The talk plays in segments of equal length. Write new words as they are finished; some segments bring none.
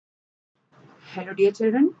Hello, dear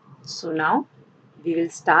children. So now we will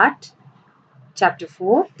start chapter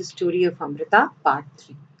 4, the story of Amrita, part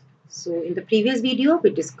 3. So, in the previous video,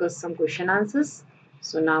 we discussed some question answers.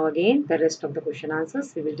 So, now again, the rest of the question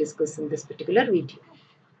answers we will discuss in this particular video.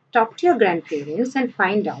 Talk to your grandparents and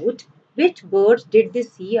find out which birds did they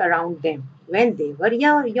see around them when they were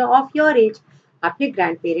of your age. अपने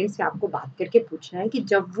grandparents से आपको बात करके पूछना है कि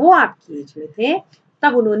जब वो आपकी एज में थे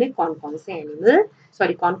तब उन्होंने कौन कौन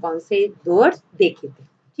से कौन कौन से बर्ड्स देखे थे।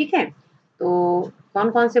 ठीक है, तो कौन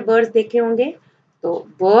कौन से बर्ड्स देखे होंगे? तो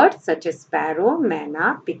बर्ड्स सच एज स्पैरो,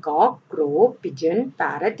 मैना, peacock, crow, pigeon,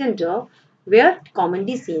 parrot and Dove where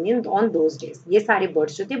commonly seen in on those days. ये सारे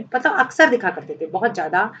बर्ड्स जो थे मतलब अक्सर दिखा करते थे, बहुत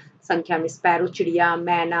ज्यादा संख्या में। स्पैरो चिड़िया,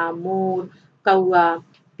 मैना मोर, कौआ,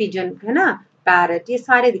 पिजन है ना, पैरट, ये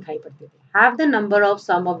सारे दिखाई पड़ते थे। Have the number of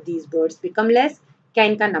some of these birds become less? क्या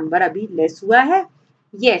इनका नंबर अभी लेस हुआ है?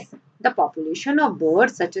 Yes, the population of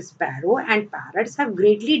birds such as sparrow and parrots have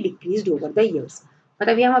greatly decreased over the years.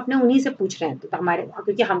 मतलब ये हम अपने उन्हीं से पूछ रहे हैं, तो हमारे,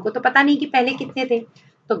 क्योंकि हमको तो पता नहीं कि पहले कितने थे,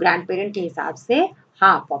 तो ग्रैंड पेरेंट के हिसाब से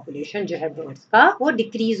हाँ, पॉपुलेशन जो है बर्ड्स का वो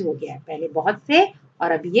डिक्रीज हो गया है, पहले बहुत से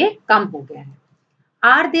और अभी ये कम हो गया है।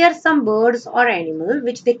 आर देयर सम बर्ड्स और animal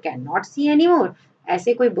which they can not C anymore?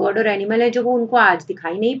 ऐसे कोई बर्ड और एनिमल है जो वो उनको आज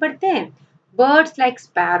दिखाई नहीं पड़ते हैं? बर्ड्स लाइक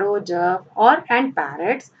स्पैरो, डव और and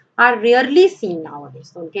parrots are rarely scene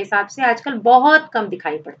nowadays. तो उनके हिसाब से आजकल बहुत कम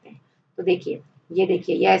दिखाई पड़ते हैं। तो देखिए,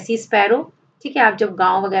 ये ऐसी स्पैरो, ठीक है, आप जब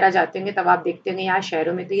गांव वगैरह जाते होंगे तब आप देखते होंगे, यहाँ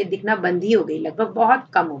शहरों में तो ये दिखना बंद ही हो गई, लगभग बहुत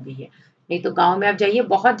कम हो गई है। नहीं तो गांव में आप जाइए,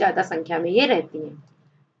 बहुत ज्यादा संख्या में ये रहती हैं।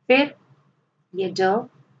 फिर ये डव,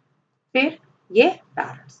 फिर ये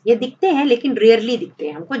पैरट्स, ये दिखते हैं लेकिन रेयरली दिखते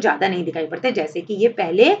हैं, हमको ज्यादा नहीं दिखाई पड़ते, जैसे कि ये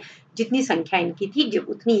पहले जितनी संख्या इनकी थी जो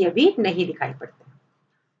उतनी ये भी नहीं दिखाई पड़ते।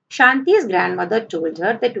 Shanti's grandmother told her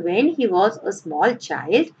that when he was a small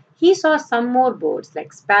child, he saw some more birds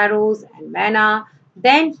like sparrows and manna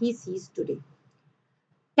than he sees today.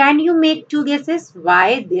 Can you make two guesses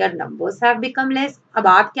why their numbers have become less? अब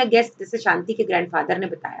आप क्या guess, जैसे शांति के grandfather ने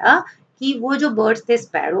बताया कि वो जो बर्ड्स थे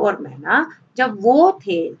स्पैरो और मैना, जब वो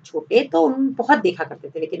थे छोटे तो उन बहुत देखा करते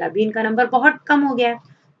थे, लेकिन अभी इनका नंबर बहुत कम हो गया है।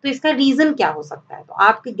 तो इसका रीजन क्या हो सकता है? तो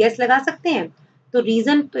आप गेस लगा सकते हैं। तो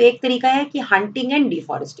रीजन तो एक तरीका है कि hunting and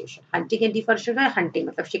deforestation. Hunting and deforestation, hunting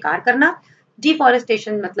मतलब शिकार करना,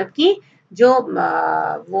 डिफॉरेस्टेशन मतलब कि जो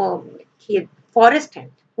वो फॉरेस्ट है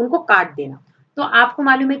उनको काट देना। तो आपको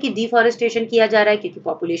मालूम है कि डिफॉरेस्टेशन किया जा रहा है क्योंकि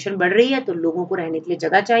पॉपुलेशन बढ़ रही है, तो लोगों को रहने के लिए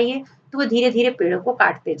जगह चाहिए, तो वो धीरे धीरे पेड़ों को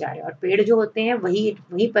काटते जा रहे हैं, और पेड़ जो होते हैं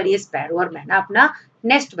वहीं पर ये स्पैरो और मैना अपना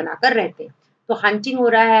नेस्ट बनाकर रहते हैं। तो हंटिंग हो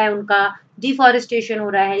रहा है उनका, डिफॉरेस्टेशन हो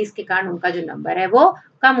रहा है, इसके कारण उनका जो नंबर है वो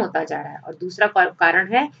कम होता जा रहा है। और दूसरा कारण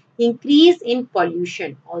है increase in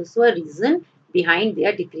pollution, also a reason behind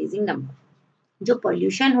their decreasing number. जो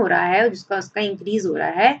पॉल्यूशन हो रहा है जिसका उसका इंक्रीज हो रहा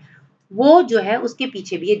है, वो जो है उसके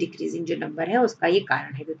पीछे भी ये डिक्रीजिंग जो नंबर है उसका ये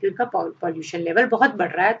कारण है, क्योंकि उनका पॉल्यूशन लेवल बहुत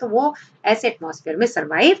बढ़ रहा है, तो वो ऐसे एटमॉस्फेयर में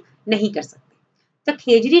सर्वाइव नहीं कर सकते। The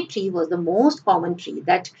Khejri tree was the most common tree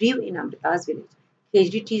that grieve in अमृताज village.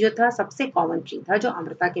 Khejri tree जो था सबसे कॉमन ट्री था जो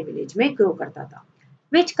अमृता के विलेज में ग्रो करता था।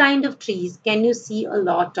 Which kind of trees can you see a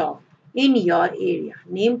lot of in your area?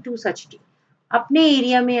 Name to such tree. अपने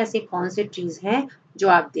एरिया में ऐसे कौन से ट्रीज हैं जो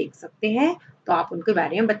आप देख सकते हैं, तो आप उनके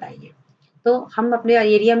बारे में बताइए। तो हम अपने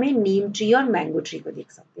एरिया में नीम ट्री और मैंगो ट्री को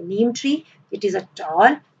देख सकते हैं। नीम tree, it is a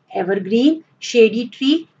tall evergreen shady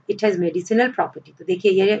tree, it has medicinal property. तो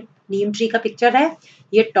देखिए ये नीम ट्री का पिक्चर है,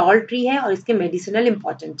 ये टॉल ट्री है और इसके मेडिसिनल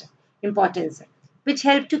इंपॉर्टेंस है। Which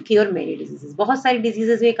help to cure many diseases, बहुत सारी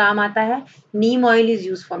डिजीजेस में काम आता है। नीम oil is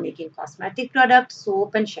use for making cosmetic product,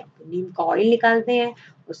 soap and shampoo. नीम का ऑयल निकालते हैं,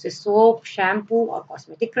 उससे सोप, शैम्पू और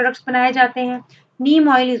कॉस्मेटिक प्रोडक्ट्स बनाए जाते हैं। नीम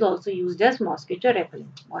oil is also used as mosquito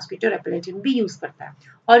repellent, mosquito repellent भी यूज करता है।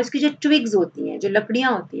 और इसकी जो ट्विग्स होती हैं, जो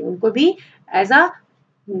लकड़ियां होती हैं, उनको भी एज अ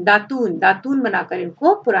दातून बनाकर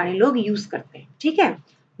इनको पुराने लोग यूज करते हैं। ठीक है।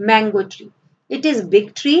 Mango tree, it is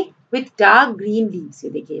big tree with dark green leaves. ये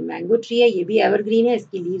देखिए मैंगो ट्री है, ये भी एवरग्रीन है,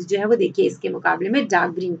 इसकी लीव्स जो है वो देखिए इसके मुकाबले में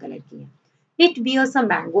डार्क ग्रीन कलर की है। It bears a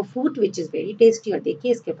mango fruit which is very tasty, और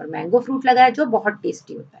देखिए इसके ऊपर मैंगो फ्रूट लगा है जो बहुत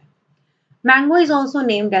टेस्टी होता है। Mango is also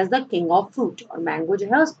named as the king of fruit, और मैंगो जो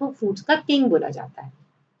है उसको फ्रूट्स का किंग बोला जाता है।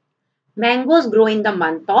 Mangoes grow in the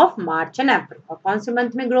month of March and April, और कौन से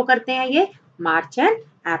मंथ में ग्रो करते हैं ये? मार्च and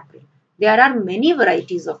April. There are many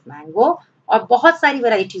varieties of mango, और बहुत सारी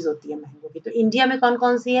वैरायटीज होती है मैंगो की। तो इंडिया में कौन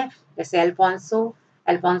कौन सी है? जैसे अल्फांसो,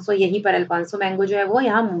 अल्फांसो यहीं पर अल्फांसो मैंगो जो है वो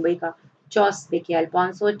यहाँ मुंबई का। चौस देखिए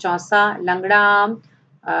अल्फांसो, चौसा, लंगड़ा आम,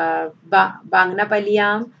 बांगनापली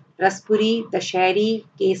आम, रसपुरी, दशहरी,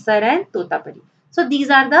 केसर and Totapuri. So these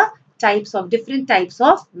are the different types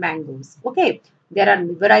of mangoes. Okay, there are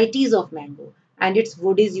varieties of mango, and it's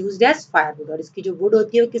would is used as firewood, और इसकी जो वुड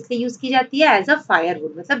होती है वो किस लिए यूज की जाती है? एज अ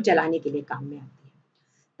फायरवुड, मतलब जलाने के लिए काम में आती है।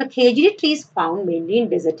 The Khejri tree is found mainly in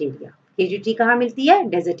desert area. Khejri tree कहाँ मिलती है?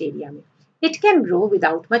 डेजर्ट एरिया में। It can grow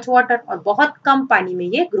without much water, और बहुत कम पानी में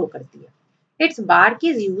ये ग्रो करती है। It's bark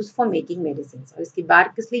is use for making medicine, और इसकी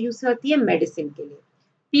बार्क किस लिए यूज होती है? मेडिसिन के लिए।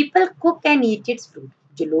 People cook and eat it's fruit,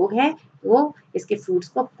 जो लोग हैं वो इसके फ्रूट्स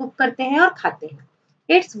को कुक करते हैं और खाते हैं।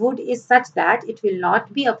 It's would is such that it will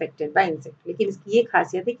not be affected by insect, लेकिन इसकी ये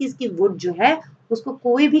खासियत है कि इसकी वुड जो है उसको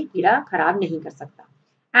कोई भी कीड़ा खराब नहीं कर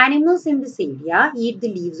सकता। Animals in this area eat the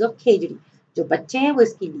leaves of खेजड़ी, जो बच्चे हैं वो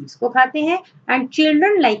इसकी लीव्स को खाते हैं। And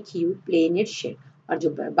children like you play in its shade, और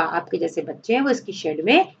जो आपके जैसे बच्चे हैं वो इसकी शेड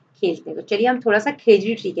में खेलते हैं। तो चलिए हम थोड़ा सा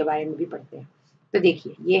खेजड़ी ट्री के बारे में भी पढ़ते हैं। तो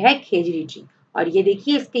देखिए ये है खेजड़ी ट्री, और ये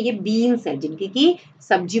देखिए इसके ये बीन्स हैं जिनकी की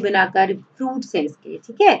सब्जी बनाकर, फ्रूट्स हैं इसके,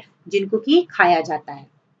 ठीक है, जिनको की खाया जाता है।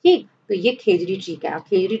 ठीक, तो ये खेजड़ी ट्री का है।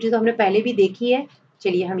 खेजड़ी ट्री तो हमने पहले भी देखी है,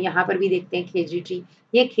 चलिए हम यहाँ पर भी देखते हैं खेजड़ी ट्री।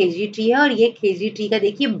 ये खेजड़ी ट्री है, और ये खेजड़ी ट्री का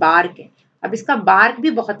देखिए बार्क है। अब इसका बार्क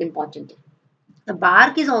भी बहुत इंपॉर्टेंट है। The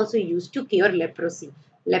bark is also used to cure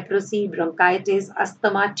leprosy, bronchitis,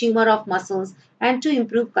 asthma, tumor of muscles, and to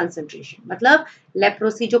improve concentration. मतलब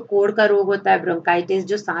लेप्रोसी जो कोढ़ का रोग होता है, ब्रोंकाइटिस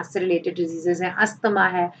जो सांस से रिलेटेड डिजीजेस है, अस्थमा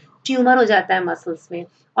है, ट्यूमर हो जाता है मसल्स में,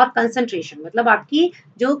 और कंसंट्रेशन मतलब आपकी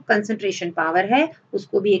जो कंसंट्रेशन पावर है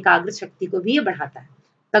उसको भी, एकाग्र शक्ति को भी ये बढ़ाता है।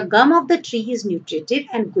 The gum of the tree is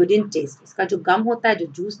nutritive and good in test, इसका जो गम होता है, जो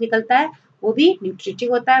जूस निकलता है, वो भी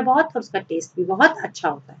न्यूट्रिटिव होता है बहुत, और उसका टेस्ट भी बहुत अच्छा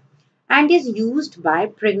होता है। And is used by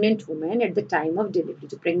pregnant women at the time of delivery,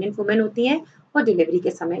 जो प्रेग्नेंट वुमेन होती हैं वो डिलीवरी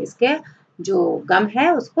के समय इसके जो गम है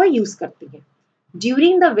उसको यूज करती है।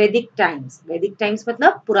 ड्यूरिंग द वैदिक टाइम्स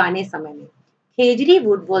मतलब पुराने समय में, खेजड़ी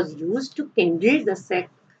would was use to Kindle the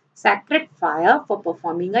sacred fire for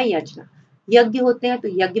performing a यज्ञ। यज्ञ होते हैं तो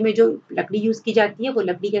यज्ञ में जो लकड़ी यूज की जाती है वो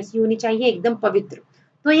लकड़ी कैसी होनी चाहिए? एकदम पवित्र।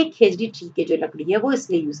 तो ये खेजड़ी ट्री के जो लकड़ी है वो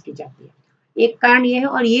इसलिए यूज की जाती है, एक कारण ये है।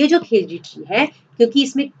 और ये जो खेजड़ी ट्री है, क्योंकि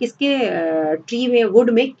इसमें किसके ट्री में, वुड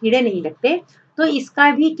में कीड़े नहीं लगते, तो इसका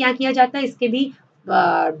भी क्या किया जाता है? इसके भी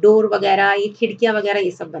डोर वगैरह, ये खिड़कियां वगैरह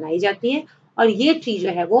ये सब बनाई जाती हैं। और ये ट्री जो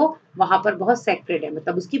है वो वहां पर बहुत सेक्रेड है,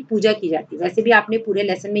 मतलब उसकी पूजा की जाती है। वैसे भी आपने पूरे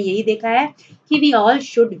लेसन में यही देखा है कि we all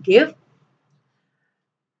should give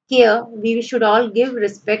care, we should all give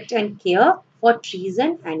respect and care for trees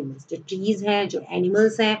and animals. जो ट्रीज हैं, जो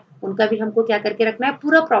एनिमल्स हैं, उनका भी हमको क्या करके रखना है?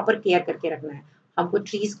 पूरा प्रॉपर केयर करके रखना है। हमको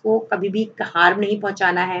ट्रीज को कभी भी हार्म नहीं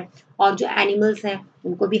पहुंचाना है, और जो एनिमल्स हैं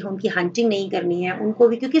उनको भी, उनकी हंटिंग नहीं करनी है उनको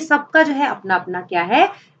भी, क्योंकि सबका जो है अपना अपना क्या है?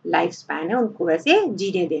 लाइफ स्पैन है, उनको वैसे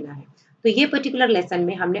जीने देना है। तो ये पर्टिकुलर लेसन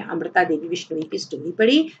में हमने अमृता देवी विश्नोई की स्टोरी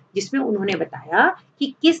पढ़ी, जिसमें उन्होंने बताया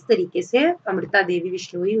कि किस तरीके से अमृता देवी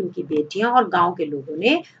विश्नोई, उनकी बेटियां और गांव के लोगों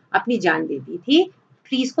ने अपनी जान दे दी थी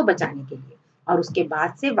ट्रीज को बचाने के लिए। और उसके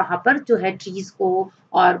बाद से वहां पर जो है ट्रीज को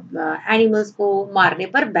और एनिमल्स को मारने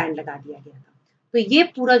पर बैन लगा दिया गया था। तो ये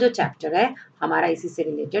पूरा जो चैप्टर है हमारा इसी से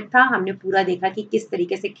रिलेटेड था। हमने पूरा देखा कि किस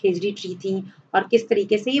तरीके से खेजड़ी ट्री थी, और किस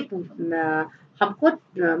तरीके से ये हमको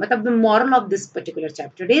मतलब the moral of this particular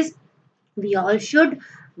chapter is we all should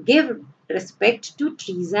give respect to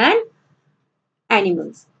trees and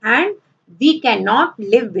animals, and we cannot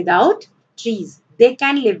live without trees. They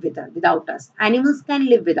can live without us, animals can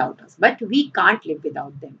live without us, but we can't live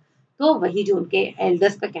without them. तो वही जो उनके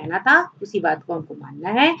elders का कहना था, उसी बात को हमको मानना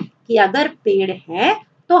है कि अगर पेड़ है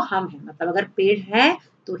तो हम हैं, मतलब अगर पेड़ है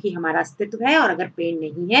तो ही हमारा अस्तित्व है, और अगर पेड़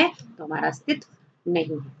नहीं है तो हमारा अस्तित्व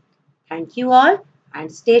नहीं है। Thank you all,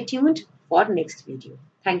 and stay tuned for next video.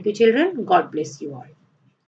 Thank you children. God bless you all.